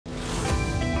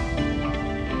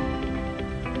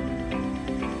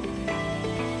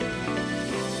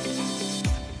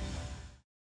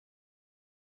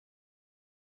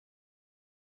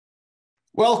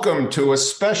Welcome to a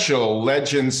special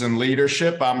Legends in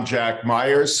Leadership. I'm Jack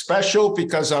Myers. Special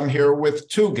because I'm here with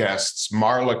two guests,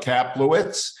 Marla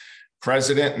Kaplowitz,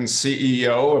 President and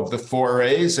CEO of the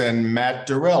 4As, and Matt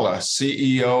Derella,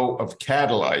 CEO of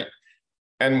Catalyte.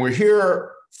 And we're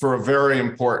here for a very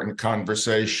important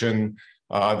conversation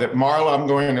that, Marla, I'm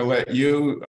going to let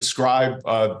you describe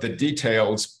the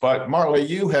details. But Marla,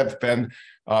 you have been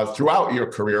throughout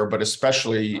your career, but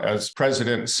especially as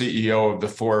President and CEO of the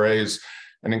 4As,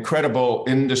 an incredible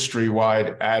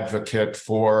industry-wide advocate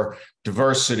for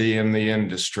diversity in the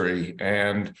industry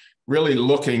and really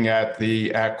looking at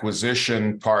the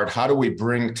acquisition part. How do we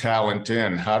bring talent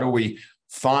in? How do we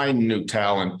find new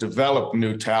talent, develop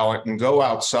new talent, and go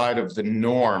outside of the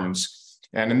norms?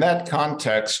 And in that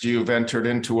context, you've entered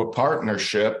into a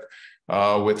partnership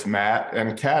with Matt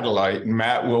and Catalyte. And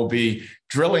Matt will be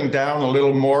drilling down a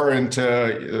little more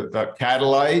into the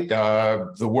Catalyte,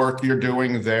 the work you're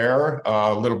doing there,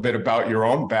 a little bit about your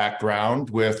own background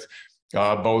with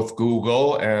both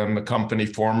Google and the company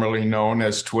formerly known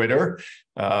as Twitter.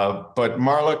 But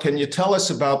Marla, can you tell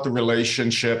us about the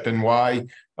relationship and why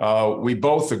we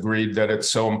both agreed that it's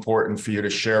so important for you to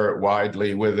share it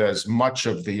widely with as much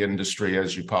of the industry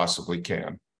as you possibly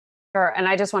can? Sure. And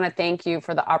I just want to thank you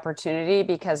for the opportunity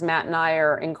because Matt and I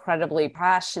are incredibly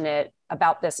passionate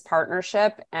about this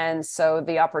partnership. And so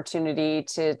the opportunity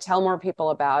to tell more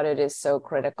people about it is so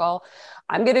critical.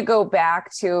 I'm going to go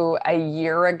back to a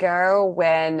year ago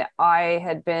when I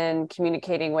had been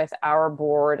communicating with our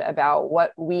board about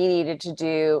what we needed to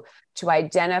do to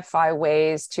identify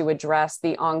ways to address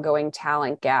the ongoing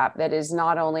talent gap that is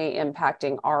not only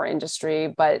impacting our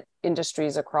industry, but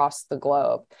industries across the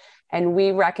globe. And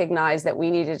we recognized that we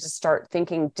needed to start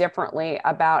thinking differently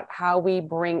about how we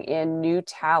bring in new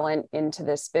talent into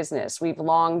this business. We've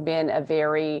long been a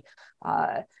very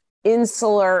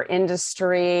insular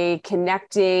industry,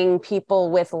 connecting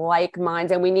people with like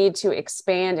minds, and we need to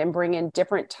expand and bring in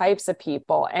different types of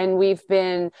people. And we've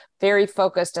been very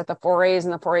focused at the 4As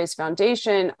and the 4As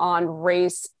Foundation on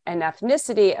race and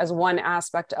ethnicity as one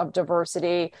aspect of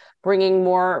diversity, bringing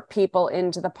more people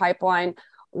into the pipeline.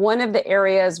 One of the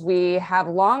areas we have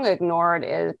long ignored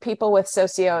is people with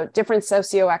different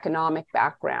socioeconomic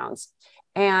backgrounds.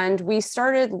 And we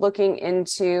started looking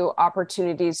into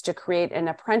opportunities to create an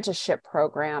apprenticeship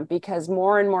program because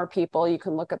more and more people, you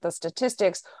can look at the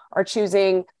statistics, are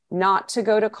choosing not to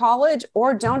go to college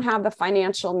or don't have the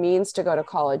financial means to go to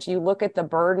college. You look at the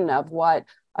burden of what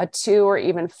a 2 or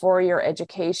even 4-year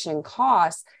education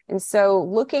costs. And so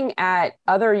looking at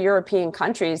other European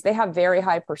countries, they have very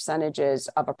high percentages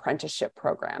of apprenticeship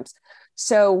programs.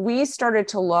 So we started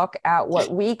to look at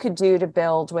what we could do to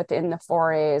build within the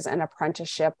 4As an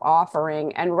apprenticeship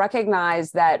offering and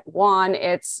recognize that, one,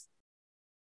 it's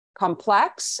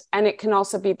complex and it can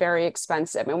also be very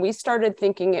expensive. And we started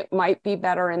thinking it might be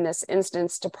better in this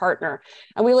instance to partner.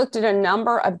 And we looked at a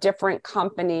number of different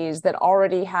companies that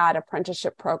already had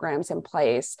apprenticeship programs in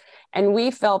place. And we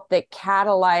felt that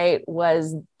Catalyte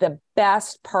was the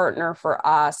best partner for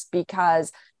us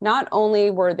because not only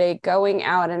were they going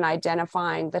out and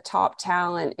identifying the top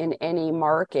talent in any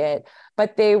market,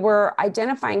 but they were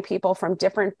identifying people from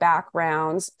different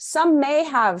backgrounds. Some may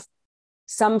have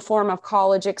some form of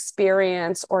college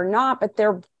experience or not, but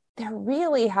they're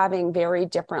really having very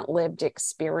different lived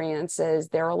experiences.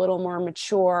 They're a little more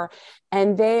mature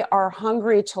and they are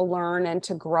hungry to learn and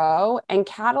to grow. And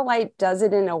Catalyte does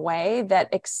it in a way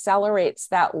that accelerates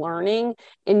that learning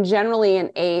in generally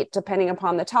an 8, depending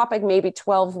upon the topic, maybe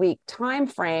 12-week time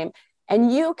frame.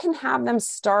 And you can have them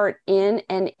start in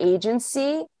an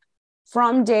agency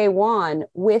from day one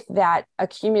with that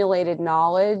accumulated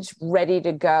knowledge ready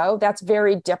to go. That's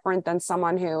very different than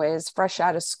someone who is fresh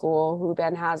out of school, who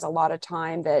then has a lot of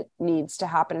time that needs to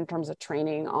happen in terms of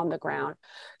training on the ground.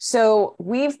 So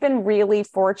we've been really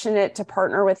fortunate to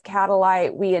partner with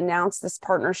Catalyte. We announced this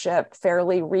partnership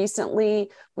fairly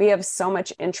recently. We have so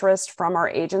much interest from our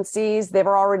agencies. They've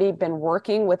already been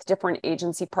working with different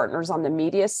agency partners on the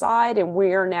media side, and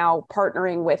we are now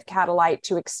partnering with Catalyte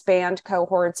to expand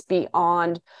cohorts beyond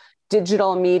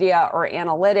digital media or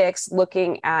analytics,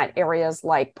 looking at areas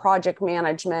like project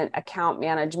management, account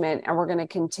management, and we're going to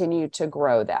continue to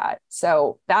grow that.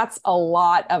 So that's a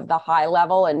lot of the high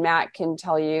level, and Matt can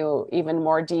tell you even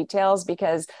more details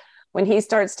because when he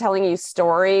starts telling you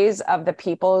stories of the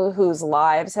people whose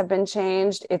lives have been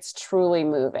changed, it's truly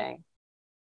moving.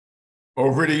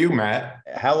 Over to you, Matt.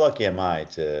 How lucky am I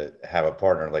to have a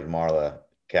partner like Marla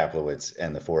Kaplowitz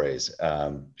and the 4As?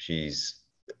 She's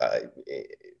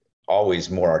always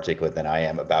more articulate than I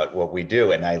am about what we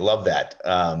do, and I love that.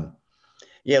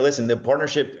 Yeah, listen, the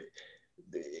partnership,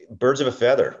 birds of a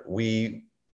feather. We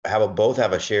both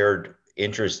have a shared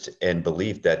interest and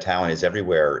belief that talent is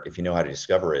everywhere if you know how to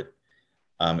discover it.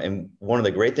 And one of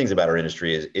the great things about our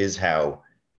industry is how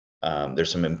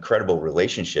there's some incredible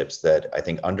relationships that I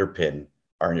think underpin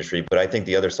our industry. But I think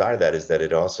the other side of that is that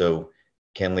it also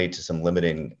can lead to some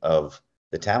limiting of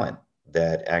the talent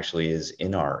that actually is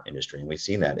in our industry. And we've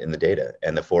seen that in the data.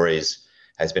 And the 4A's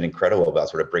has been incredible about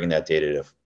sort of bringing that data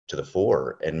to the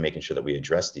fore and making sure that we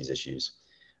address these issues.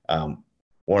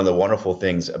 One of the wonderful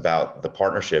things about the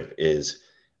partnership is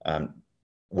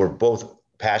we're both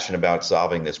passionate about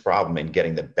solving this problem and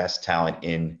getting the best talent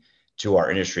in to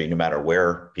our industry, no matter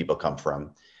where people come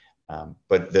from.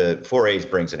 But the 4A's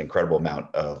brings an incredible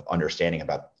amount of understanding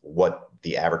about what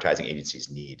the advertising agencies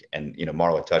need. And,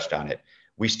 Marla touched on it.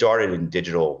 We started in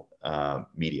digital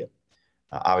media.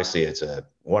 Obviously, it's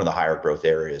one of the higher growth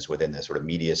areas within the sort of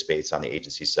media space on the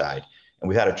agency side. And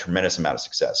we've had a tremendous amount of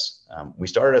success. We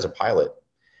started as a pilot,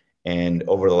 and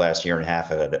over the last year and a half,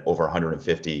 had over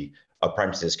 150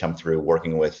 apprentices come through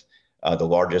working with the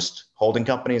largest holding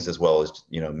companies, as well as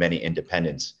many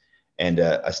independents. And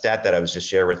a stat that I was just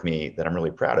shared with me that I'm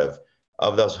really proud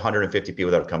of those 150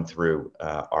 people that have come through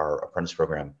our apprentice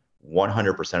program,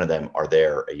 100% of them are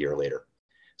there a year later.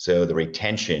 So the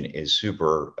retention is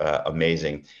super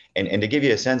amazing. And to give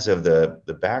you a sense of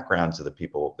the backgrounds of the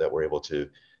people that we're able to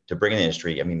bring in the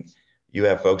industry, I mean, you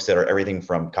have folks that are everything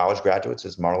from college graduates,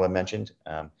 as Marla mentioned.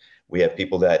 We have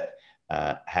people that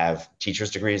have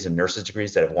teachers' degrees and nurses'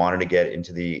 degrees that have wanted to get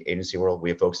into the agency world. We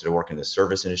have folks that are working in the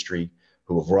service industry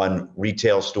who have run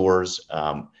retail stores,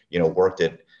 worked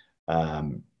at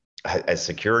as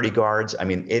security guards. I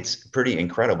mean, it's pretty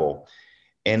incredible.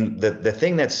 And the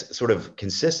thing that's sort of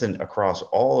consistent across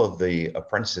all of the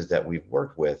apprentices that we've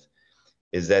worked with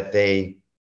is that they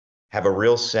have a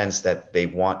real sense that they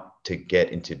want to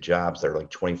get into jobs that are like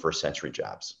 21st century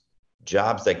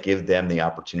jobs that give them the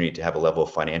opportunity to have a level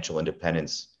of financial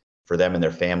independence for them and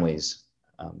their families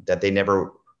that they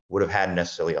never would have had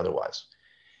necessarily otherwise.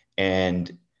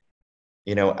 And,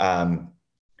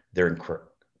 they're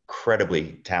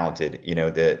incredibly talented.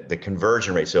 The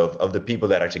conversion rate, so of the people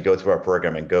that actually go through our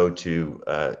program and go to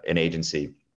an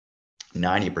agency,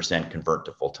 90% convert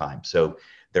to full-time. So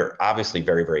they're obviously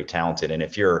very, very talented. And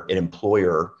if you're an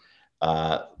employer,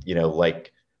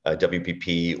 like a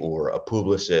WPP or a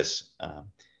Publicis,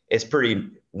 it's pretty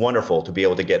wonderful to be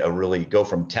able to go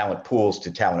from talent pools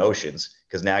to talent oceans,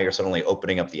 because now you're suddenly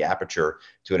opening up the aperture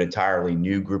to an entirely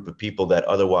new group of people that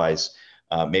otherwise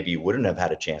maybe you wouldn't have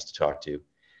had a chance to talk to.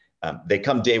 They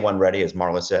come day one ready, as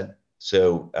Marla said.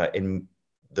 So in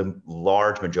the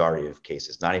large majority of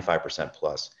cases, 95%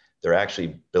 plus, they're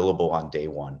actually billable on day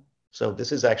one. So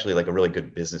this is actually like a really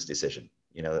good business decision.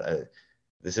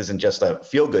 This isn't just a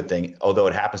feel-good thing, although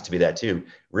it happens to be that too.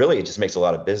 Really, it just makes a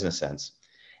lot of business sense.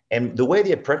 And the way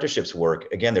the apprenticeships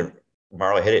work, again,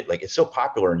 Marla hit it, like it's so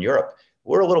popular in Europe.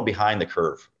 We're a little behind the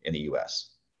curve in the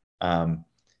US.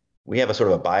 We have a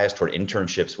sort of a bias toward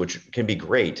internships, which can be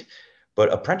great,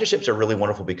 but apprenticeships are really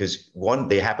wonderful because one,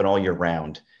 they happen all year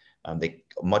round. A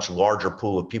much larger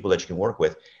pool of people that you can work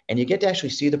with, and you get to actually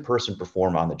see the person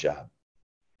perform on the job.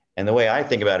 And the way I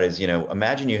think about it is,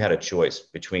 imagine you had a choice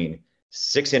between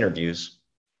 6 interviews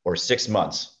or 6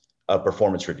 months of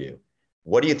performance review.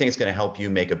 What do you think is going to help you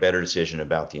make a better decision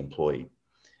about the employee?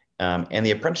 And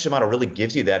the apprenticeship model really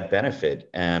gives you that benefit.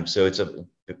 So it's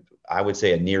I would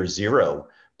say a near 0%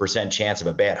 chance of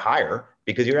a bad hire,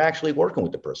 because you're actually working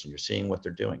with the person, you're seeing what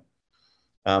they're doing.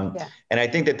 And I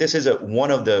think that this is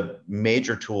one of the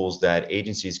major tools that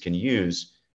agencies can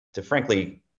use to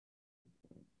frankly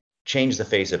change the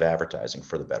face of advertising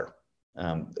for the better.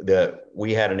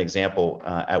 We had an example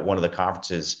at one of the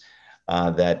conferences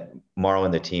that Marla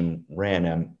and the team ran.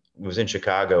 It was in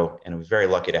Chicago, and I was very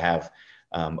lucky to have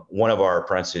one of our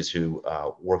apprentices who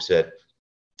works at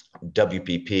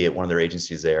WPP at one of their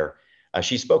agencies there.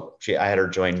 She spoke. I had her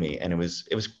join me, and it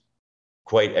was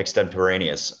quite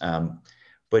extemporaneous.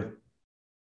 But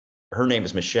her name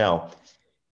is Michelle.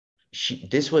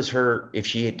 This was her. If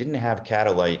she didn't have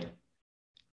Catalyte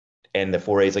and the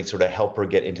 4A's like sort of help her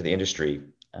get into the industry,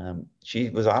 she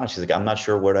was honest. She's like, I'm not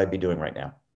sure what I'd be doing right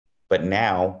now. But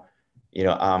now,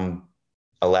 I'm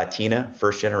a Latina,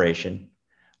 first generation,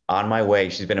 on my way.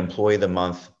 She's been employee of the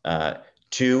month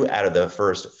 2 out of the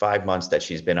first 5 months that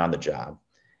she's been on the job.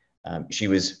 She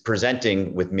was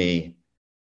presenting with me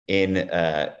in,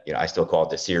 I still call it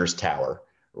the Sears Tower,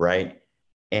 right?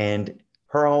 And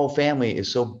her whole family is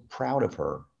so proud of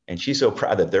her, and she's so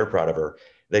proud that they're proud of her.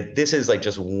 That this is like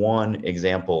just one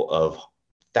example of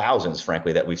thousands,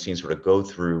 frankly, that we've seen sort of go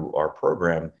through our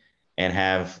program and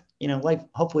have,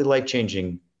 hopefully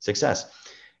life-changing success.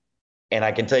 And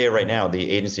I can tell you right now,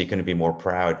 the agency couldn't be more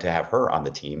proud to have her on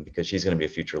the team because she's going to be a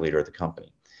future leader of the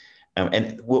company.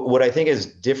 And what I think is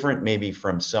different maybe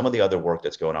from some of the other work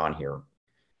that's going on here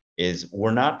is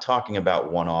we're not talking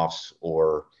about one-offs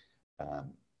or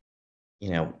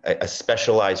a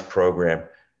specialized program.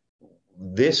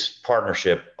 This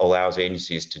partnership allows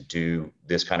agencies to do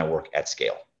this kind of work at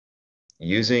scale,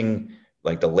 using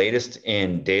like the latest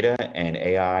in data and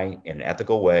AI in an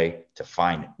ethical way to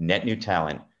find net new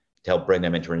talent to help bring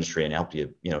them into your industry and help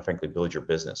you, frankly, build your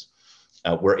business.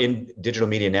 We're in digital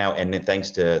media now, and then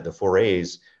thanks to the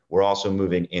 4As, we're also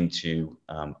moving into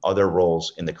other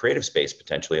roles in the creative space,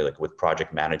 potentially like with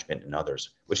project management and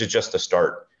others, which is just the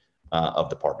start of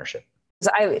the partnership.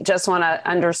 I just want to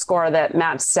underscore that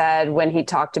Matt said when he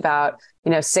talked about,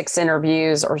 6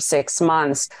 interviews or 6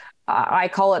 months, I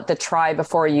call it the try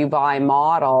before you buy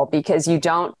model, because you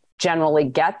don't generally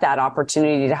get that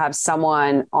opportunity to have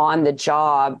someone on the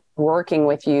job working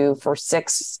with you for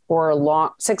 6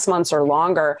 months or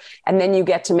longer. And then you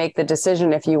get to make the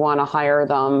decision if you want to hire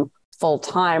them full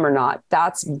time or not.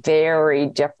 That's very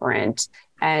different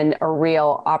and a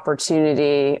real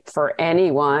opportunity for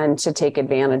anyone to take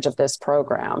advantage of this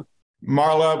program.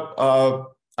 Marla,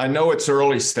 I know it's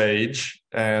early stage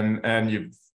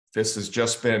and this has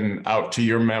just been out to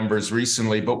your members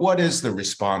recently, but what is the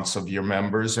response of your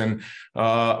members, and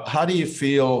how do you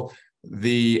feel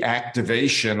the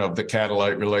activation of the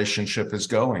Catalyte relationship is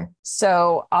going?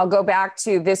 So I'll go back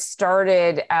to this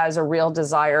started as a real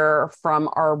desire from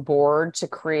our board to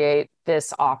create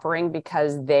this offering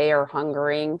because they are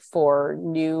hungering for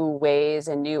new ways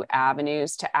and new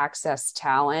avenues to access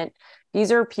talent.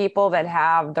 These are people that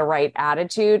have the right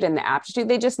attitude and the aptitude.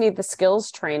 They just need the skills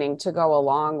training to go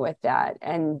along with that.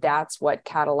 And that's what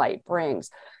Catalyte brings.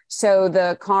 So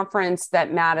the conference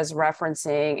that Matt is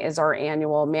referencing is our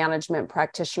annual Management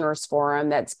Practitioners Forum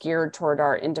that's geared toward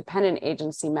our independent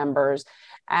agency members.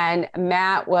 And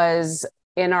Matt was,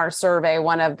 in our survey,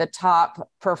 one of the top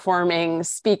performing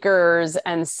speakers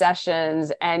and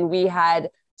sessions. And we had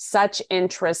such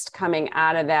interest coming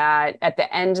out of that. At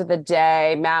the end of the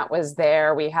day, Matt was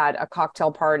there. We had a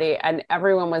cocktail party and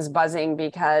everyone was buzzing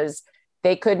because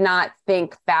they could not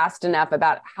think fast enough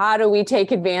about how do we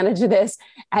take advantage of this.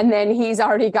 And then he's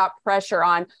already got pressure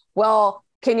on, well,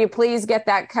 can you please get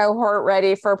that cohort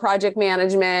ready for project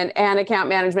management and account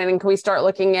management? And can we start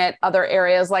looking at other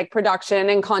areas like production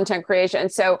and content creation?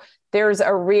 So there's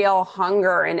a real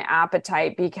hunger and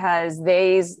appetite because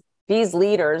these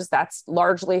leaders, that's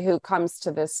largely who comes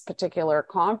to this particular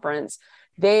conference,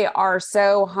 they are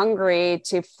so hungry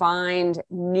to find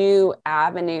new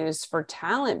avenues for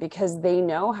talent because they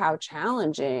know how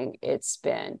challenging it's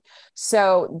been.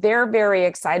 So they're very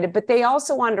excited, but they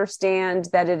also understand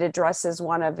that it addresses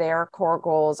one of their core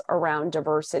goals around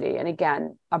diversity. And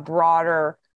again, a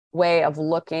broader way of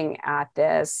looking at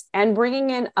this and bringing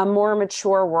in a more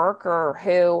mature worker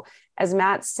who, as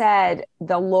Matt said,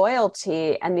 the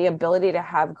loyalty and the ability to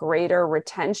have greater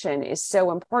retention is so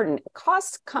important. It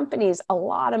costs companies a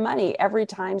lot of money every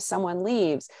time someone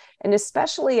leaves. And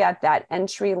especially at that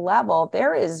entry level,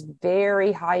 there is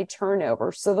very high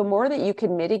turnover. So the more that you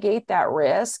can mitigate that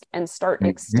risk and start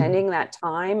extending that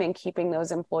time and keeping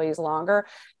those employees longer,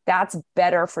 that's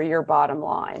better for your bottom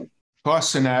line.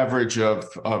 Costs an average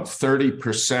of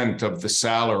 30% of the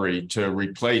salary to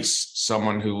replace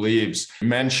someone who leaves. You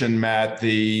mentioned, Matt,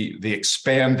 the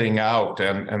expanding out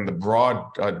and the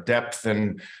broad depth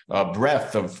and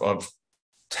breadth of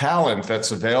talent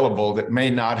that's available that may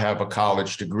not have a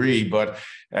college degree. But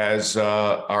as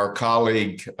our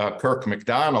colleague Kirk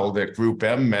McDonald at Group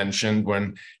M mentioned,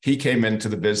 when he came into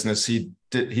the business,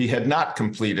 he had not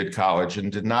completed college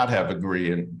and did not have a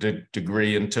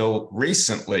degree until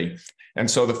recently.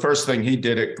 And so the first thing he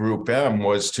did at Group M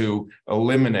was to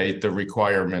eliminate the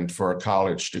requirement for a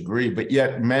college degree. But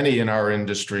yet many in our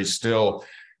industry still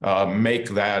make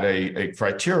that a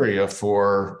criteria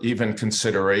for even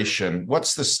consideration.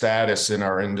 What's the status in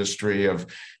our industry of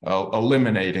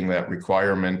eliminating that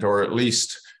requirement, or at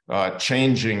least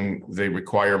changing the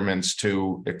requirements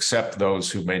to accept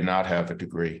those who may not have a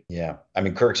degree? Yeah, I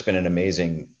mean, Kirk's been an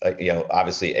amazing,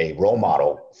 obviously a role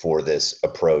model for this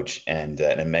approach and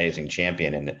an amazing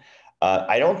champion. And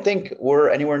I don't think we're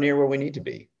anywhere near where we need to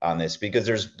be on this, because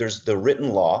there's the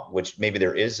written law, which maybe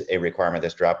there is a requirement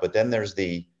that's dropped, but then there's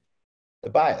the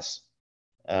bias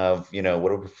of, what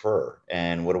do we prefer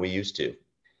and what are we used to?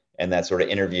 And that sort of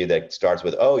interview that starts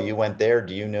with, oh, you went there,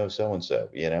 do you know so-and-so?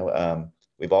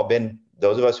 We've all been,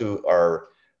 those of us who are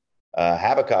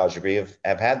have a college degree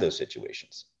have had those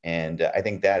situations. And I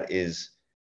think that is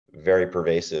very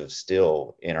pervasive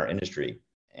still in our industry.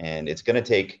 And it's going to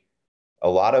take a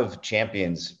lot of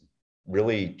champions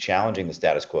really challenging the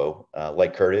status quo,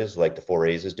 like Kurt is, like the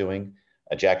 4As is doing,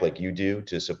 Jack, like you do,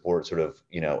 to support sort of,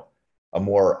 a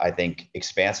more, I think,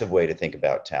 expansive way to think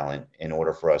about talent in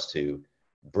order for us to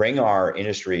bring our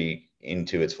industry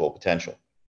into its full potential.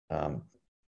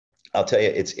 I'll tell you,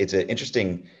 it's an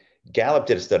interesting. Gallup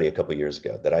did a study a couple of years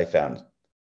ago that I found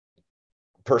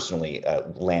personally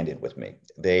landed with me.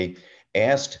 They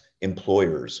asked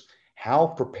employers, how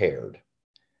prepared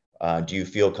do you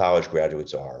feel college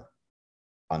graduates are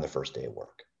on the first day of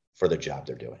work for the job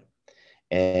they're doing?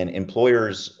 And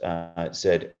employers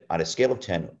said, on a scale of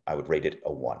 10, I would rate it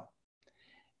a 1.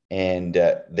 And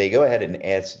they go ahead and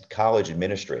ask college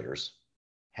administrators,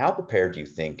 how prepared do you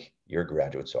think your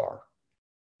graduates are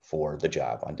for the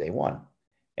job on day 1?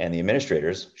 And the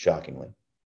administrators, shockingly,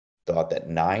 thought that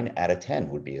 9 out of 10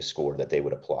 would be a score that they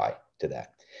would apply to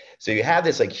that. So you have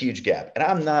this like huge gap. And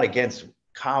I'm not against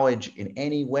college in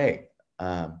any way,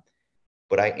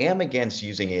 but I am against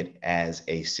using it as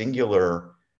a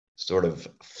singular sort of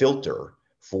filter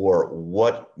for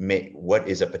what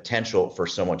is a potential for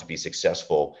someone to be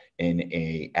successful in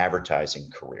a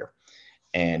advertising career.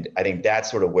 And I think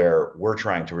that's sort of where we're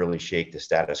trying to really shake the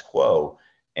status quo.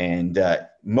 And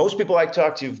most people I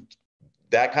talk to,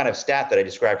 that kind of stat that I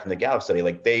described from the Gallup study,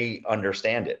 like they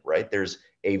understand it, right? There's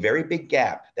a very big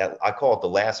gap that I call it the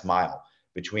last mile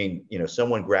between,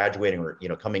 someone graduating or,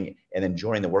 coming and then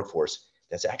joining the workforce.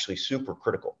 That's actually super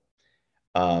critical.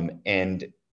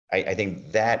 And I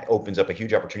think that opens up a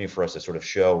huge opportunity for us to sort of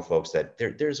show folks that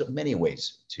there's many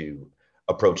ways to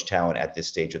approach talent at this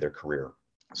stage of their career.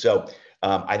 So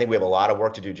I think we have a lot of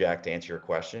work to do, Jack, to answer your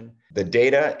question. The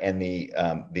data and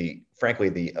frankly,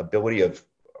 the ability of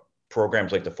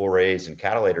programs like the 4As and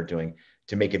Catalyte are doing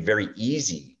to make it very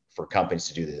easy for companies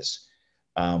to do this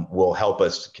will help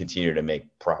us continue to make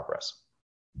progress.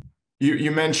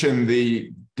 You mentioned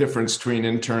the difference between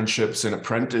internships and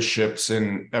apprenticeships.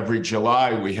 And every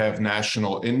July, we have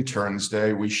National Interns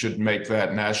Day. We should make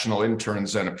that National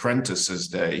Interns and Apprentices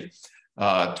Day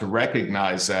to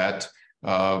recognize that.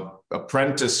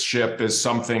 Apprenticeship is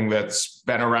something that's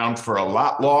been around for a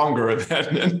lot longer than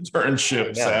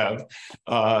internships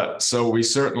have. So we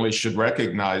certainly should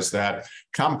recognize that.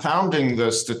 Compounding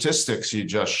the statistics you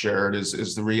just shared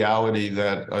is the reality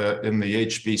that in the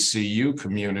HBCU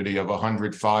community of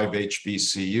 105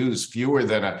 HBCUs, fewer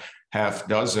than a half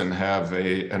dozen have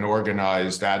an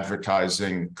organized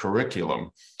advertising curriculum.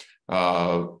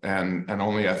 And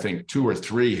only, I think, 2 or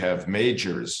 3 have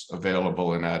majors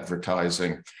available in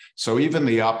advertising. So even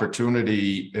the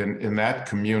opportunity in that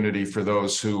community for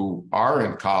those who are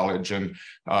in college and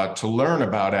to learn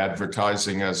about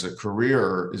advertising as a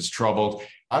career is troubled.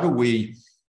 How do we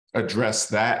address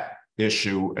that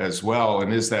issue as well?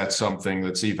 And is that something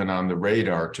that's even on the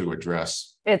radar to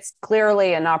address? It's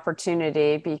clearly an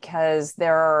opportunity because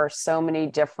there are so many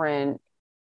different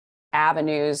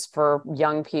avenues for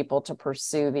young people to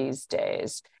pursue these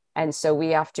days. And so we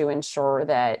have to ensure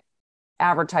that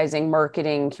advertising,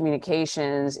 marketing,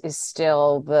 communications is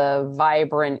still the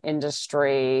vibrant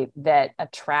industry that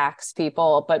attracts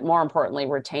people, but more importantly,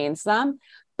 retains them.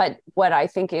 But what I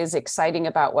think is exciting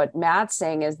about what Matt's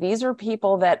saying is these are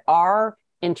people that are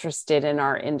interested in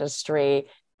our industry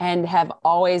and have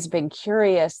always been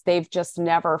curious. They've just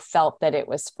never felt that it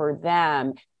was for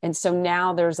them. And so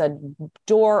now there's a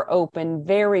door open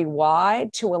very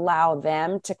wide to allow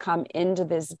them to come into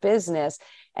this business.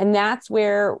 And that's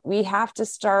where we have to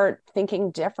start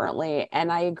thinking differently.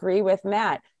 And I agree with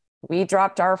Matt. We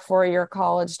dropped our 4-year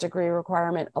college degree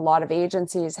requirement. A lot of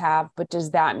agencies have, but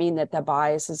does that mean that the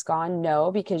bias is gone?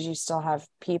 No, because you still have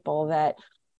people that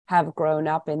have grown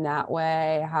up in that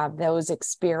way, have those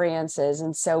experiences.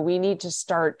 And so we need to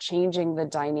start changing the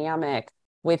dynamic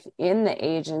within the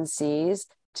agencies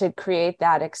to create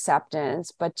that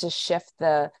acceptance, but to shift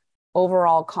the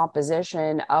overall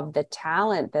composition of the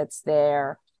talent that's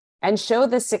there and show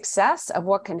the success of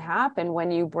what can happen when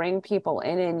you bring people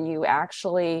in and you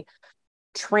actually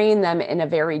train them in a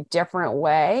very different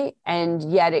way, and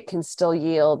yet it can still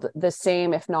yield the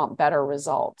same, if not better,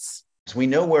 results. So we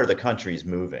know where the country is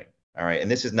moving, all right? And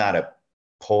this is not a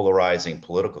polarizing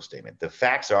political statement. The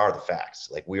facts are the facts.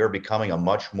 Like, we are becoming a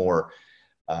much more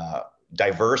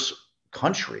diverse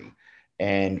country.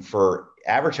 And for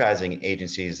advertising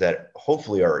agencies that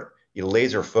hopefully are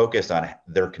laser focused on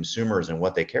their consumers and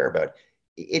what they care about,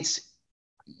 it's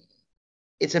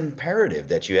imperative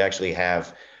that you actually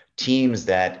have teams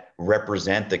that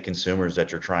represent the consumers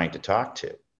that you're trying to talk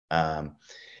to.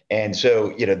 And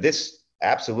so, this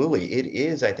absolutely, it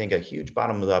is, I think, a huge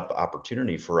bottom-up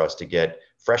opportunity for us to get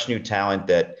fresh new talent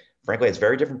that frankly, it's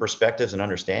very different perspectives and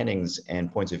understandings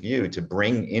and points of view to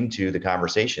bring into the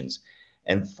conversations.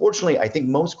 And fortunately, I think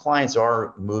most clients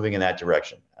are moving in that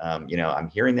direction. I'm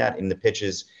hearing that in the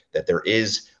pitches, that there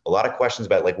is a lot of questions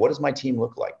about, like, what does my team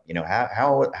look like?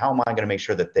 How am I going to make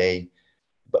sure that they,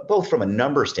 but both from a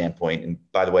number standpoint, and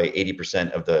by the way,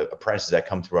 80% of the apprentices that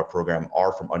come through our program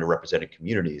are from underrepresented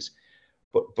communities.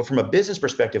 But from a business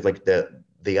perspective, like the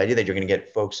idea that you're going to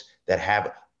get folks that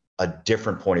have a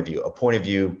different point of view, a point of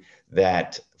view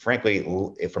that, frankly,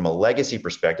 from a legacy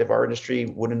perspective, our industry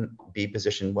wouldn't be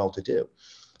positioned well to do.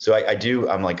 So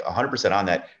I'm like 100% on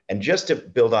that. And just to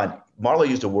build on, Marla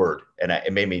used a word, and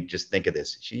it made me just think of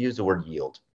this. She used the word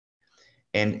yield.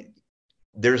 And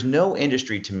there's no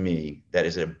industry to me that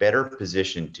is in a better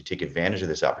position to take advantage of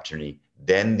this opportunity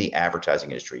than the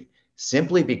advertising industry,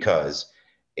 simply because,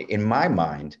 in my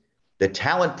mind, the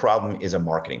talent problem is a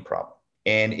marketing problem.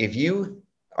 And if you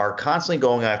are constantly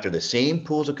going after the same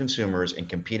pools of consumers and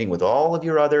competing with all of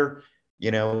your other,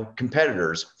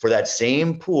 competitors for that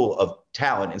same pool of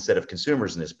talent instead of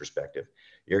consumers in this perspective,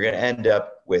 you're going to end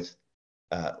up with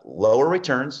lower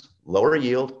returns, lower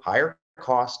yield, higher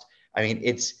cost. I mean,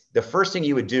 it's the first thing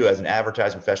you would do as an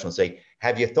advertising professional and say,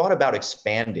 have you thought about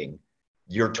expanding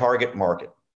your target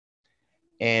market?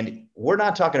 And we're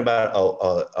not talking about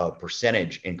a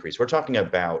percentage increase. We're talking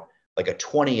about like a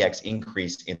 20x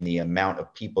increase in the amount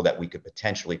of people that we could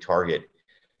potentially target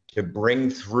to bring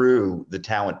through the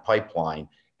talent pipeline.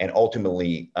 And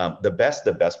ultimately, the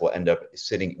best will end up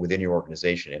sitting within your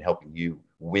organization and helping you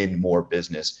win more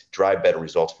business, drive better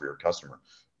results for your customer.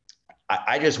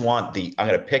 I just want I'm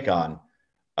going to pick on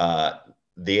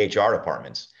the HR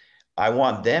departments. I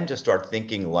want them to start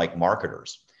thinking like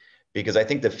marketers, because I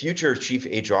think the future chief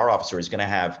HR officer is going to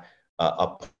have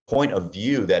a point of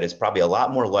view that is probably a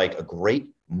lot more like a great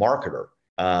marketer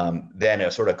than a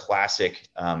sort of classic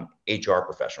HR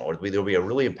professional. There'll be a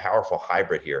really powerful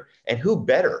hybrid here. And who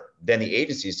better than the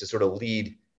agencies to sort of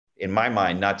lead, in my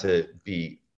mind, not to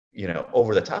be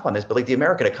over the top on this, but like the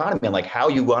American economy and like how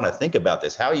you want to think about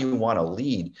this, how you want to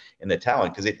lead in the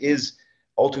talent, because it is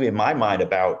ultimately, in my mind,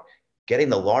 about getting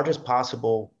the largest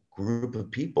possible group of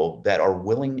people that are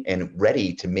willing and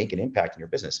ready to make an impact in your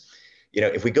business.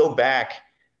 If we go back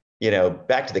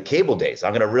to the cable days,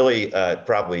 I'm going to really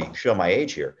probably show my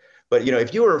age here, but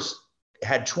if you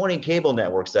had 20 cable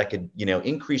networks that could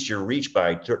increase your reach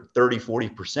by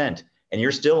 30-40%, and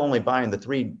you're still only buying the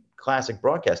 3 classic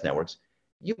broadcast networks,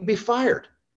 you'd be fired.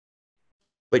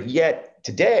 But yet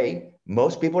today,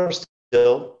 most people are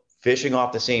still fishing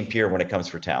off the same pier when it comes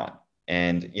for talent.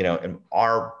 And in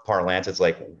our parlance, it's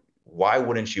like, why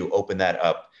wouldn't you open that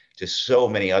up to so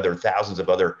many other thousands of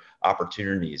other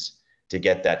opportunities to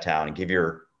get that talent and give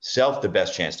yourself the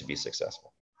best chance to be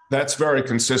successful? That's very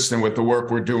consistent with the work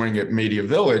we're doing at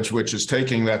MediaVillage, which is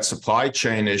taking that supply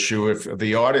chain issue. If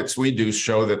the audits we do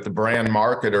show that the brand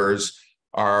marketers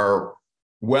are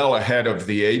well ahead of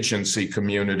the agency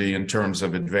community in terms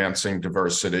of advancing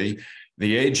diversity,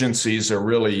 the agencies are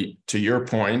really, to your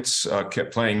points,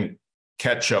 playing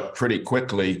catch up pretty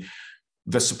quickly.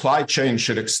 The supply chain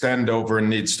should extend over and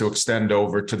needs to extend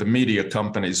over to the media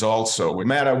companies also.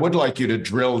 Matt, I would like you to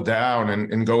drill down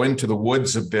and go into the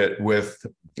woods a bit with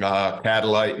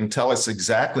Catalyte and tell us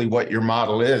exactly what your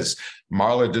model is.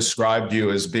 Marla described you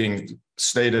as being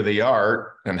state of the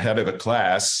art and head of the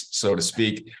class, so to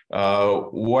speak.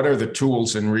 What are the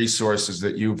tools and resources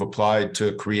that you've applied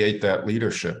to create that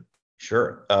leadership?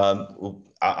 Sure.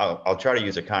 I'll try to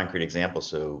use a concrete example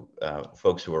so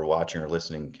folks who are watching or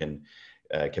listening can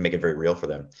make it very real for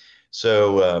them.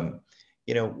 So,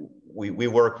 we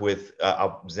work with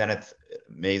Zenith,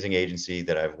 amazing agency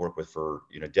that I've worked with for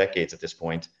decades at this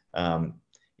point. On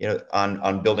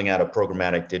building out a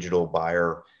programmatic digital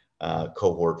buyer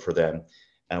cohort for them.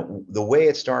 The way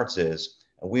it starts is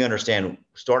we understand,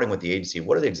 starting with the agency,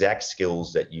 what are the exact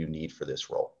skills that you need for this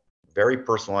role? Very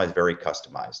personalized, very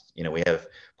customized. We have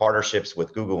partnerships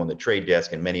with Google and the Trade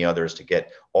Desk and many others to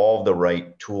get all the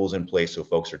right tools in place so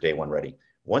folks are day one ready.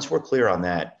 Once we're clear on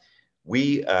that,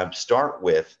 we start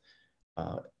with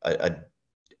a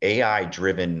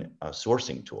AI-driven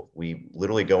sourcing tool. We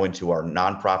literally go into our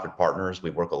nonprofit partners. We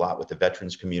work a lot with the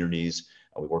veterans communities.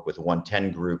 We work with the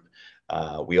 110 group.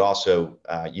 We also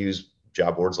use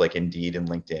job boards like Indeed and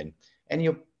LinkedIn. And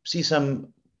you'll see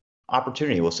some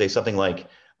opportunity. We'll say something like,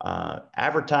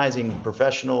 advertising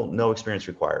professional, no experience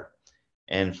required.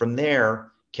 And from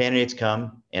there, candidates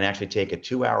come and actually take a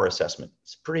 2-hour assessment.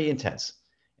 It's pretty intense.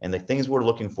 And the things we're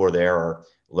looking for there are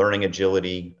learning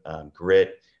agility,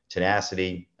 grit,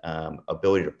 tenacity,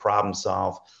 ability to problem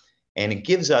solve. And it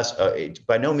gives us,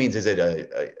 by no means is it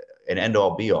an end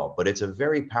all be all, but it's a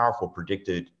very powerful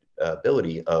predictive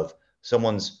ability of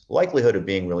someone's likelihood of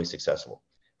being really successful.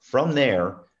 From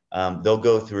there, they'll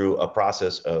go through a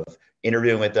process of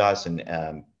interviewing with us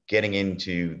and getting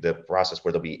into the process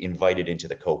where they'll be invited into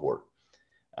the cohort.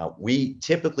 We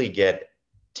typically get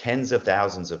tens of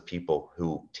thousands of people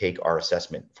who take our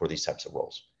assessment for these types of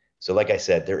roles. So like I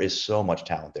said, there is so much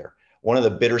talent there. One of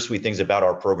the bittersweet things about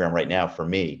our program right now for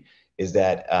me is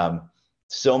that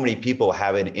so many people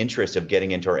have an interest of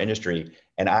getting into our industry,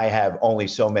 and I have only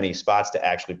so many spots to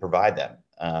actually provide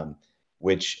them,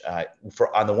 which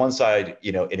on the one side,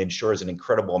 it ensures an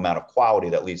incredible amount of quality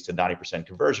that leads to 90%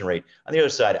 conversion rate. On the other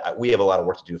side, we have a lot of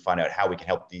work to do to find out how we can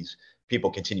help these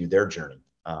people continue their journey.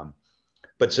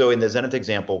 But so in the Zenith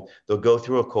example, they'll go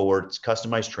through a cohort, it's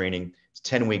customized training, it's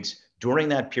 10 weeks. During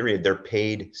that period, they're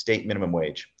paid state minimum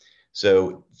wage.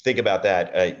 So think about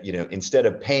that, instead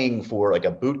of paying for like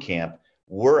a boot camp,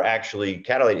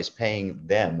 Catalyte is paying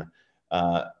them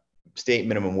state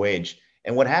minimum wage.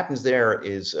 And what happens there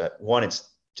is, one, it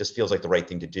just feels like the right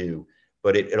thing to do,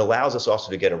 but it allows us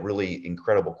also to get a really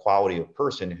incredible quality of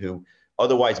person who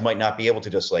otherwise might not be able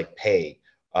to just like pay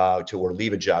or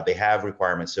leave a job. They have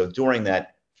requirements. So during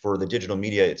that, for the digital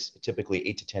media, it's typically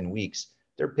 8 to 10 weeks.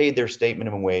 They're paid their state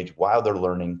minimum wage while they're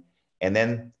learning, and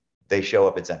then they show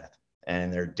up at Zenith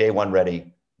and they're day one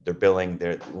ready. They're billing.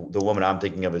 The woman I'm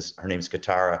thinking of her name's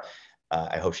Katara.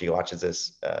 I hope she watches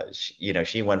this.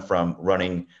 She went from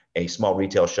running a small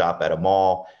retail shop at a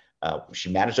mall.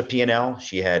 She managed a P&L.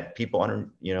 She had people under,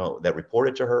 that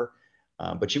reported to her,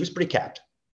 but she was pretty capped.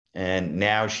 And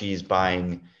now she's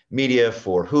buying media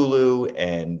for Hulu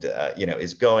and,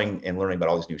 is going and learning about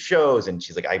all these new shows. And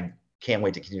she's like, I can't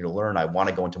wait to continue to learn. I want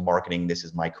to go into marketing. This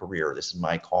is my career. This is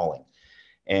my calling.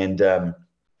 And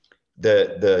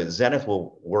the Zenith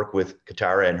will work with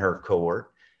Katara and her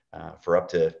cohort for up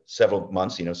to several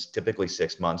months. Typically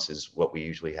 6 months is what we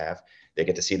usually have. They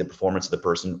get to see the performance of the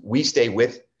person. We stay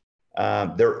with,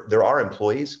 there are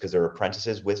employees because they're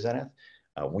apprentices with Zenith.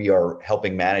 We are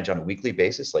helping manage on a weekly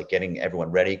basis, like getting everyone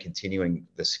ready, continuing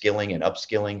the skilling and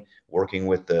upskilling, working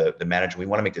with the manager. We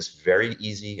want to make this very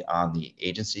easy on the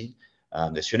agency.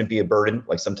 This shouldn't be a burden.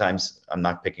 Like sometimes, I'm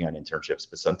not picking on internships,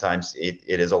 but sometimes it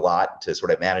is a lot to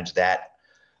sort of manage that.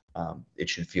 It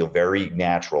should feel very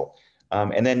natural.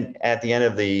 And then at the end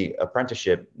of the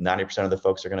apprenticeship, 90% of the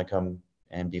folks are going to come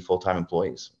and be full-time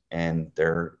employees, and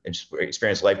they're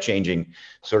experience life-changing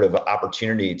sort of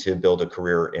opportunity to build a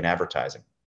career in advertising.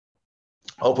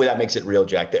 Hopefully that makes it real,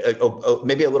 Jack.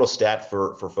 Maybe a little stat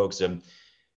for folks.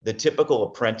 The typical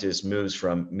apprentice moves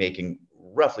from making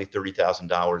roughly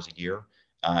 $30,000 a year,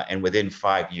 and within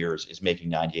 5 years is making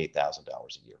 $98,000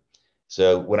 a year.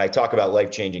 So when I talk about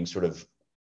life-changing sort of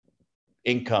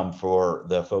income for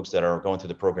the folks that are going through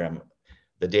the program,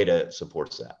 the data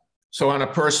supports that. So on a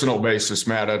personal basis,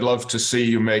 Matt, I'd love to see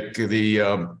you make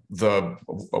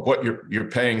what you're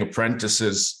paying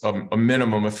apprentices a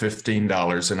minimum of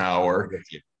 $15 an hour.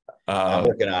 I'm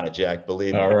working on it, Jack.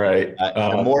 Believe me. All right.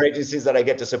 The more agencies that I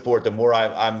get to support, the more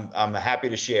I'm happy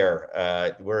to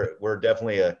share. We're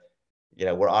definitely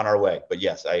we're on our way. But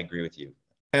yes, I agree with you.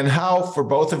 And how, for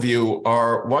both of you,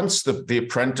 once the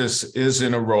apprentice is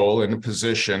in a role, in a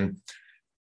position,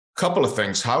 couple of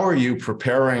things. How are you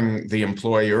preparing the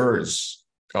employers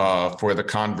for the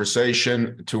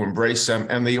conversation, to embrace them,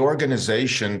 and the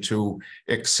organization to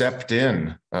accept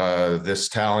this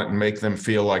talent and make them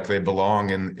feel like they belong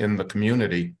in the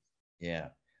community? Yeah.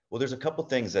 Well, there's a couple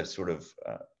things that sort of,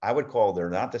 I would call, they're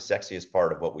not the sexiest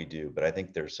part of what we do, but I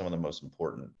think they're some of the most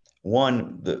important.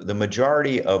 One, the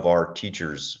majority of our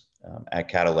teachers at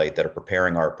Catalyte that are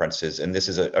preparing our apprentices, and this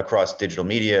is across digital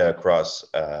media, across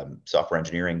software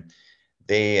engineering,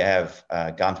 they have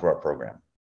gone through our program.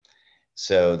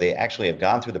 So they actually have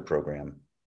gone through the program,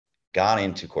 gone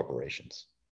into corporations,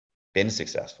 been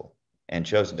successful, and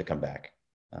chosen to come back.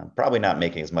 Probably not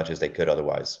making as much as they could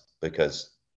otherwise,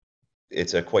 because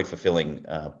it's a quite fulfilling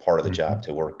part of the job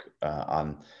to work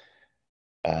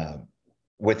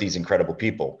with these incredible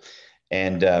people.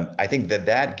 And I think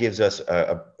that gives us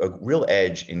a real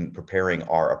edge in preparing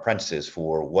our apprentices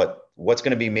for what's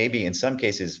going to be maybe in some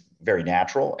cases very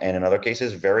natural, and in other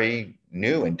cases very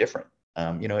new and different.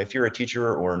 If you're a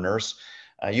teacher or a nurse,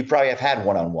 you probably have had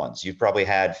one-on-ones. You've probably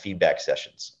had feedback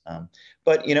sessions.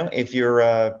 But if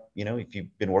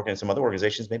you've been working in some other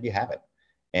organizations, maybe you haven't.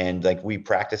 And like, we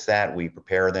practice that, we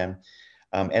prepare them.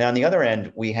 And on the other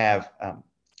end, we have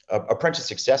apprentice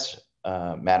success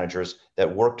managers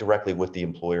that work directly with the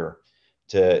employer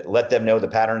to let them know the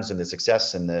patterns and the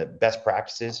success and the best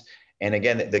practices. And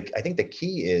again, I think the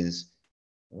key is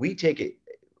we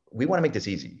want to make this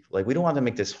easy. Like, we don't want to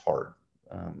make this hard.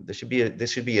 this should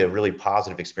be a really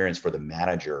positive experience for the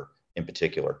manager in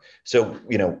particular. So,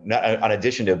 in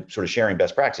addition to sort of sharing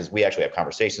best practices, we actually have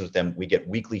conversations with them. We get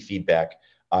weekly feedback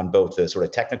on both the sort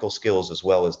of technical skills as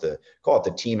well as the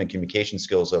team and communication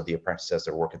skills of the apprentices as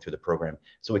they're working through the program.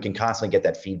 So we can constantly get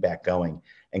that feedback going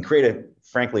and create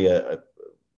frankly a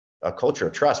culture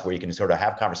of trust where you can sort of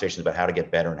have conversations about how to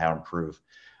get better and how to improve.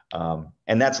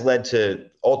 And that's led to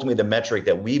ultimately the metric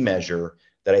that we measure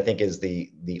that I think is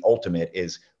the ultimate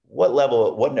is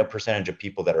what percentage of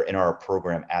people that are in our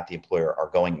program at the employer are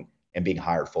going and being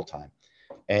hired full time.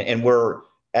 And we're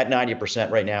at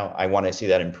 90% right now. I want to see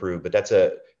that improve, but that's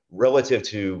a relative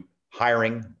to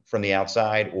hiring from the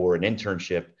outside or an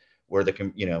internship where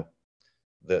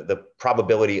the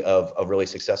probability of a really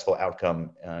successful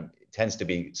outcome tends to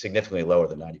be significantly lower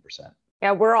than 90%.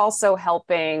 Yeah, we're also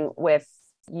helping with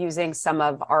using some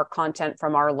of our content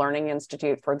from our Learning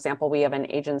Institute. For example, we have an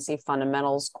agency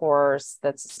fundamentals course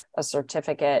that's a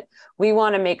certificate. We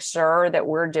want to make sure that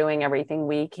we're doing everything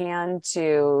we can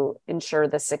to ensure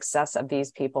the success of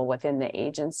these people within the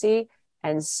agency.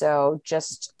 And so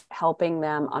just helping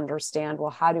them understand,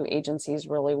 well, how do agencies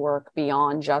really work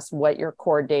beyond just what your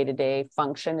core day-to-day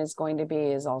function is going to be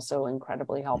is also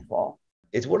incredibly helpful.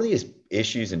 It's one of these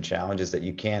issues and challenges that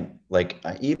you can't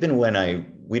even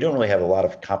when we don't really have a lot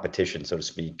of competition, so to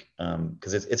speak,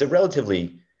 because it's a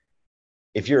relatively,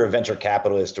 if you're a venture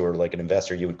capitalist or like an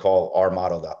investor, you would call our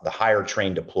model the hire,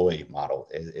 train, deploy model.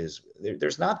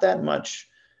 There's not that much.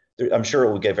 I'm sure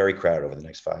it will get very crowded over the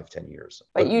next 5-10 years.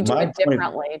 But you do it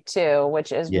differently too,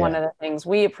 which is one of the things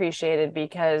we appreciated,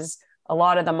 because a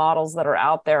lot of the models that are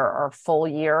out there are full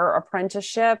year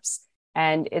apprenticeships.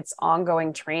 And it's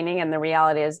ongoing training. And the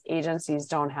reality is agencies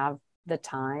don't have the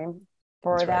time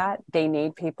for that. Right. They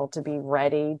need people to be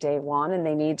ready day one, and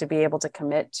they need to be able to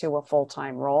commit to a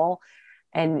full-time role.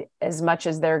 And as much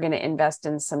as they're going to invest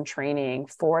in some training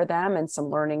for them and some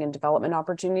learning and development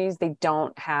opportunities, they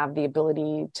don't have the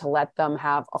ability to let them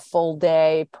have a full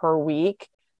day per week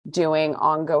doing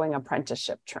ongoing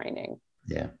apprenticeship training.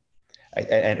 Yeah.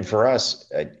 And for us,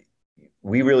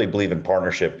 we really believe in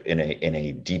partnership in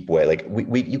a deep way. Like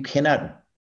you cannot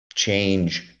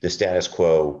change the status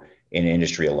quo in an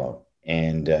industry alone.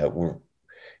 And the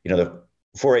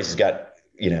 4A's has got,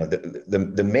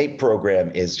 the MAPE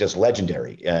program is just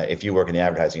legendary. If you work in the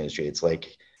advertising industry, it's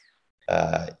like,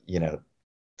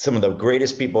 some of the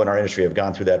greatest people in our industry have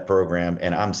gone through that program,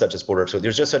 and I'm such a supporter. So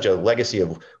there's just such a legacy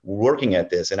of working at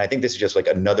this. And I think this is just like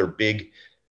another big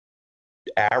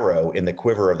arrow in the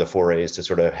quiver of the 4A's to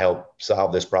sort of help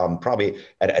solve this problem, probably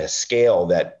at a scale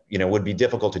that, would be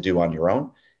difficult to do on your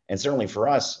own. And certainly for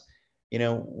us,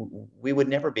 we would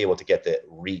never be able to get the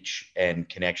reach and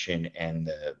connection and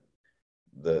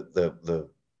the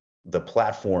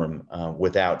platform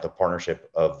without the partnership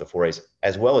of the 4A's,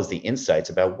 as well as the insights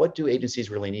about what do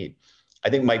agencies really need. I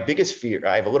think my biggest fear,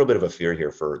 I have a little bit of a fear here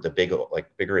for the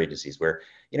bigger agencies where,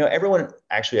 everyone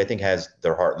actually, I think, has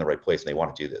their heart in the right place and they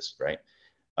want to do this, right?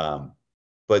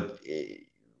 But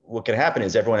what can happen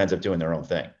is everyone ends up doing their own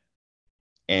thing.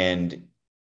 And,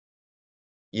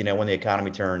 when the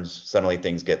economy turns, suddenly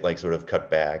things get sort of cut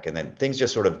back, and then things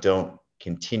just sort of don't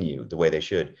continue the way they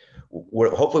should.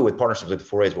 Hopefully with partnerships with the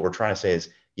 4A's, what we're trying to say is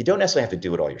you don't necessarily have to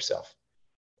do it all yourself.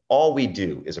 All we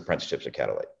do is apprenticeships at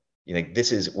Catalyte.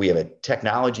 We have a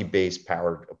technology-based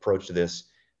powered approach to this.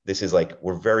 This is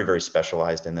we're very, very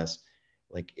specialized in this.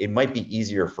 It might be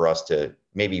easier for us to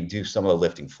maybe do some of the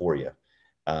lifting for you,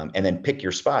 and then pick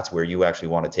your spots where you actually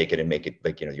want to take it and make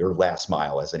it your last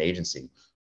mile as an agency.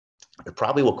 It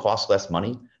probably will cost less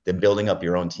money than building up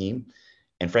your own team.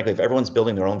 And frankly, if everyone's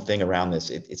building their own thing around this,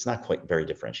 it's not quite very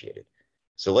differentiated.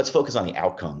 So let's focus on the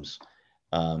outcomes.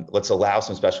 Let's allow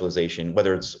some specialization,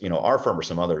 whether it's our firm or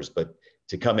some others, but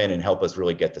to come in and help us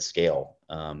really get the scale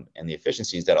and the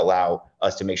efficiencies that allow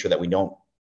us to make sure that we don't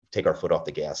take our foot off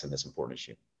the gas in this important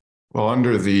issue. Well,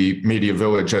 under the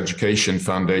MediaVillage Education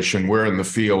Foundation, we're in the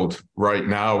field right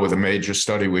now with a major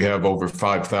study. We have over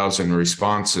 5,000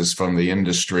 responses from the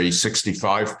industry,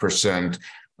 65%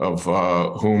 of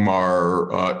whom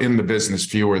are in the business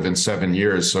fewer than 7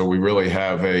 years. So we really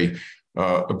have a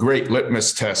great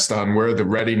litmus test on where the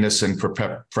readiness and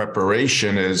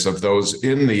preparation is of those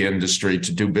in the industry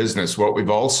to do business. What we've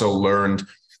also learned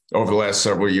over the last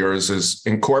several years is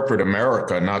in corporate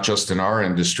America, not just in our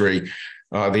industry,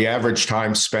 the average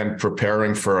time spent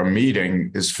preparing for a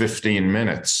meeting is 15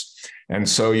 minutes. And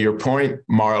so your point,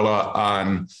 Marla,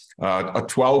 on a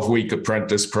 12-week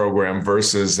apprentice program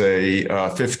versus a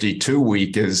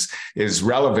 52-week is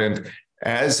relevant.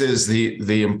 as is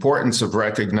the importance of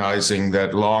recognizing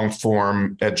that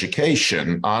long-form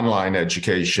education, online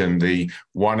education, the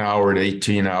 1 hour to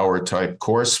 18-hour type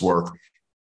coursework,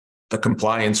 the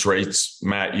compliance rates,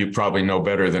 Matt, you probably know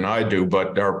better than I do,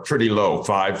 but are pretty low,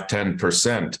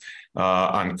 5-10%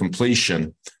 on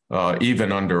completion,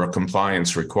 even under a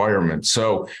compliance requirement.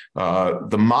 So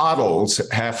the models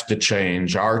have to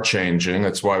change, are changing.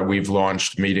 That's why we've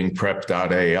launched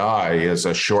meetingprep.ai as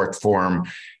a short form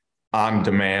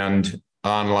on-demand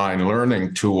online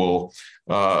learning tool.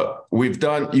 You've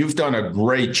done a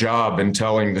great job in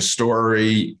telling the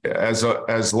story.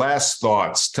 As last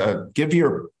thoughts, to give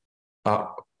your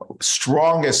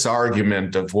strongest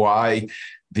argument of why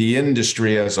the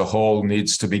industry as a whole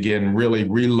needs to begin really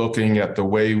relooking at the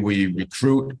way we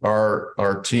recruit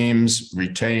our teams,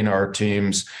 retain our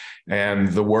teams, and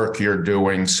the work you're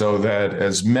doing, so that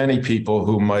as many people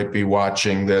who might be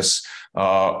watching this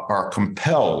are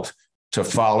compelled to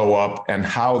follow up, and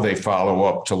how they follow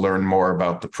up to learn more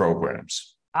about the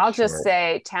programs. I'll just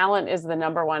say talent is the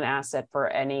number one asset for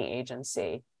any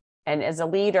agency. And as a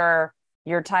leader,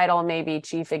 your title may be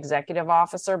chief executive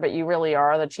officer, but you really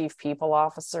are the chief people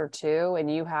officer too.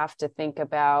 And you have to think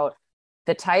about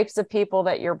the types of people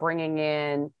that you're bringing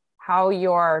in, how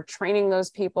you're training those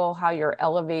people, how you're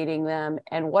elevating them,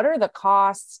 and what are the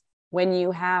costs when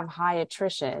you have high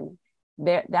attrition.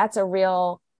 That's a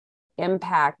real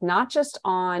impact, not just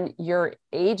on your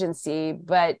agency,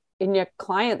 but in your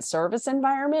client service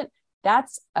environment.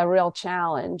 That's a real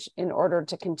challenge in order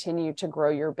to continue to grow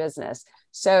your business.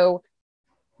 So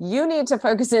you need to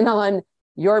focus in on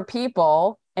your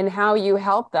people and how you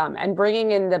help them, and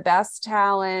bringing in the best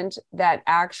talent that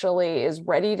actually is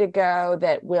ready to go,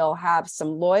 that will have some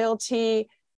loyalty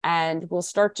and will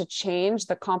start to change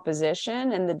the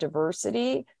composition and the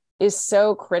diversity is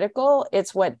so critical.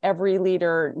 It's what every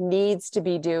leader needs to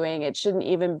be doing. It shouldn't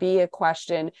even be a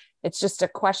question. It's just a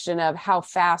question of how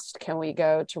fast can we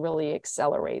go to really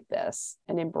accelerate this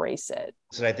and embrace it.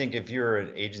 So I think if you're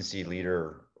an agency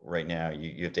leader right now,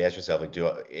 you have to ask yourself, like,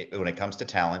 when it comes to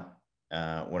talent,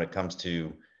 when it comes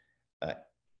to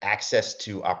access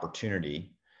to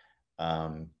opportunity,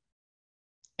 and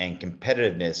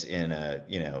competitiveness in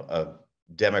a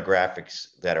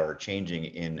demographics that are changing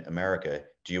in America,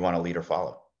 do you want to lead or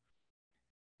follow?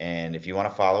 And if you want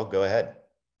to follow, go ahead.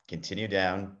 Continue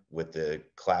down with the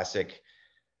classic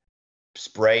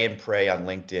spray and pray on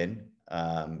LinkedIn,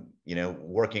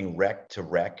 working rec to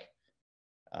rec,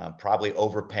 probably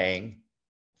overpaying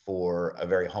for a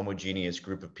very homogeneous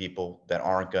group of people that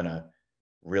aren't going to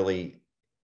really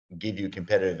give you a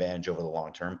competitive advantage over the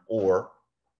long term, or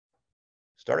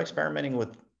start experimenting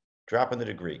with dropping the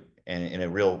degree and in a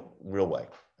real way.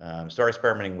 Start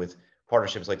experimenting with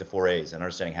partnerships like the 4As and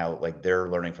understanding how they're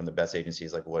learning from the best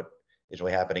agencies, like what is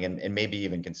really happening, and maybe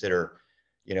even consider,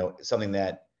 something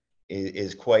that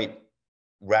is quite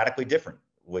radically different,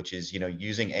 which is,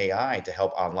 using AI to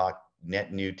help unlock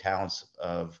net new talents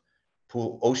of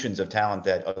oceans of talent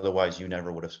that otherwise you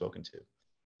never would have spoken to,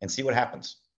 and see what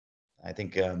happens. I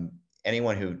think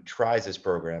anyone who tries this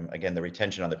program, again, the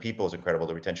retention on the people is incredible.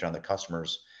 The retention on the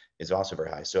customers is also very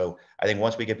high. So I think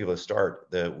once we get people to start,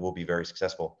 we'll be very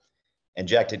successful. And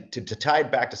Jack, to tie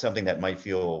it back to something that might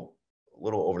feel a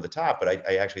little over the top, but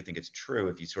I actually think it's true.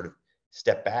 If you sort of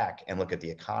step back and look at the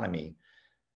economy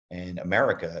and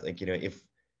America, if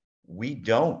we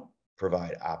don't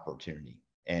provide opportunity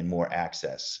and more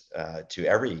access to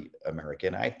every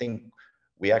American, I think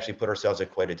we actually put ourselves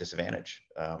at quite a disadvantage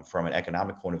from an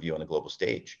economic point of view on the global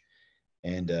stage.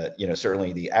 And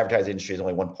certainly the advertising industry is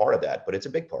only one part of that, but it's a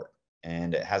big part,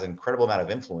 and it has an incredible amount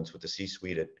of influence with the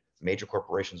C-suite at major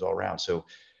corporations all around. So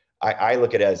I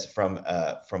look at it as from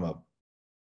a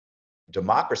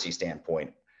democracy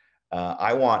standpoint.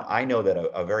 I know that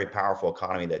a very powerful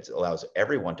economy that allows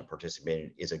everyone to participate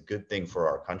in is a good thing for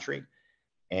our country.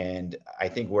 And I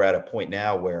think we're at a point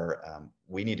now where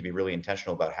we need to be really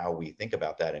intentional about how we think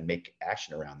about that and make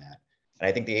action around that. And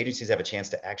I think the agencies have a chance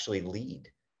to actually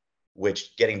lead,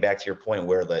 which, getting back to your point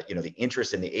where the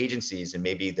interest in the agencies and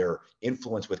maybe their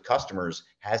influence with customers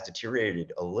has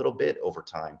deteriorated a little bit over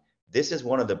time. This is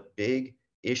one of the big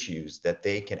issues that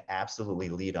they can absolutely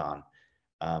lead on.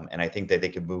 And I think that they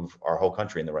can move our whole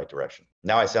country in the right direction.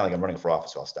 Now I sound like I'm running for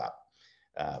office, so I'll stop.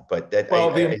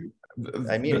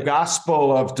 The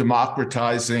gospel of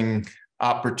democratizing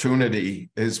opportunity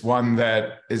is one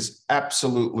that is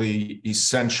absolutely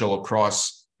essential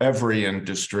across every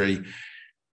industry,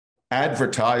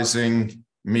 advertising,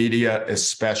 media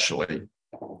especially,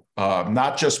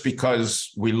 not just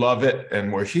because we love it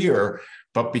and we're here,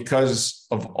 but because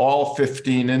of all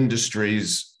 15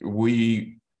 industries,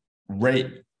 we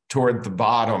rate toward the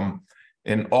bottom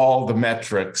in all the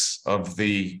metrics of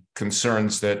the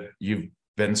concerns that you've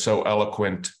been so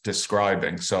eloquent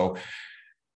describing. So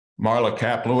Marla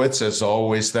Kaplowitz, as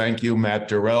always, thank you. Matt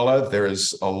Derella, there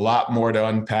is a lot more to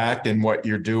unpack in what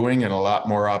you're doing and a lot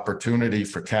more opportunity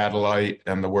for Catalyte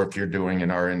and the work you're doing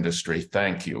in our industry.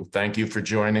 Thank you. Thank you for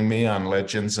joining me on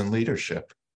Legends and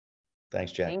Leadership.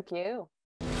 Thanks, Jack. Thank you.